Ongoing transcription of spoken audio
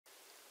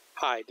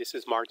Hi, this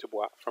is Mark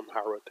Dubois from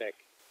HaroTech.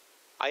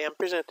 I am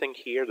presenting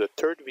here the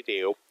third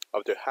video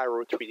of the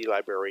Haro 3D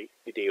Library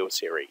video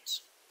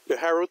series. The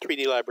Haro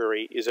 3D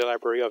Library is a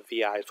library of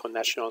VIs for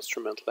National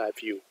Instrument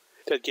LabVIEW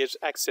that gives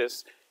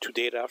access to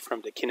data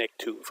from the Kinect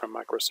V2 from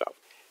Microsoft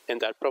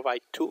and that provide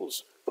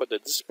tools for the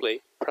display,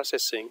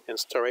 processing, and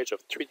storage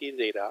of 3D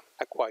data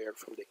acquired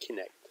from the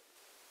Kinect.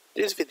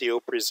 This video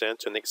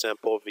presents an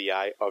example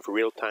VI of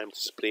real-time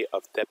display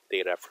of depth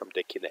data from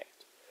the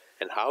Kinect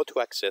and how to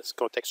access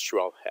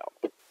contextual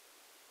help.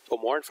 For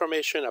more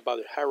information about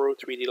the Haro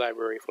 3D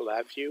Library for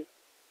LabVIEW,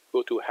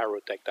 go to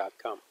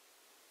harotech.com.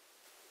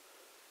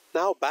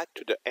 Now back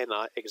to the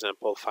NI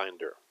example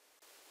finder.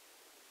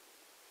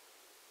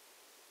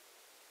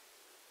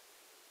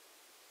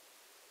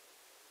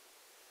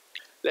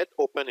 Let's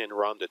open and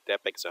run the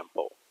depth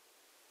example.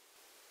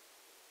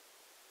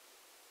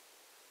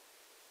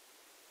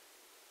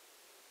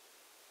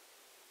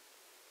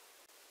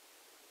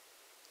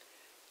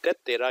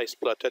 Depth data is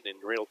plotted in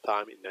real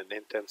time in an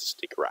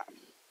intensity graph.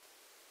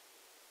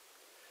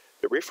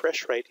 The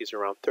refresh rate is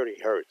around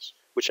 30 Hz,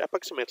 which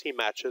approximately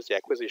matches the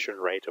acquisition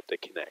rate of the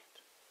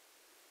Kinect.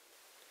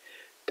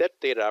 Depth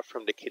data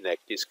from the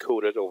Kinect is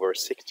coded over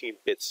 16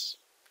 bits.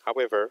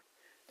 However,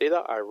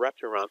 data are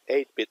wrapped around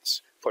 8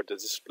 bits for the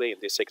display in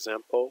this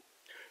example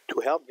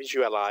to help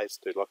visualize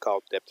the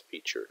local depth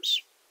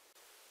features.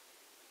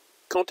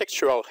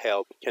 Contextual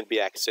help can be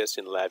accessed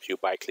in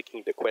LabVIEW by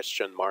clicking the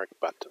question mark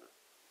button.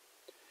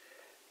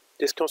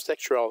 This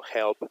contextual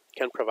help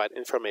can provide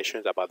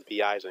information about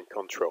VIs and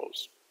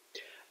controls.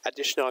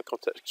 Additional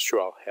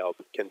contextual help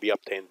can be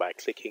obtained by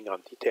clicking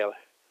on Detail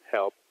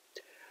Help,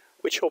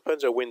 which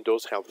opens a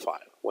Windows help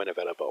file when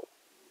available.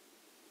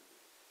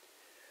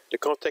 The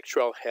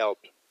contextual help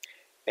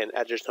and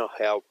additional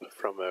help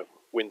from a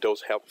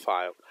Windows help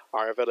file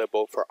are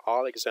available for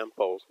all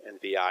examples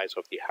and VIs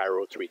of the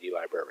Haro 3D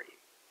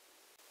library.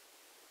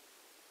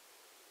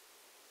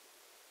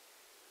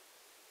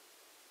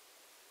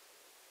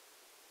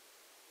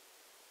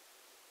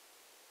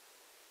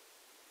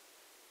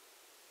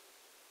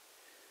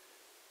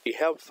 The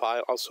help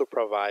file also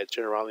provides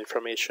general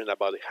information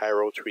about the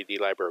Haro 3D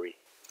library,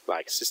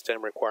 like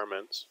system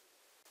requirements,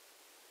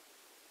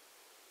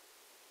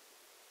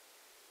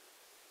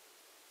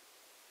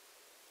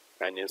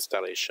 and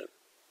installation.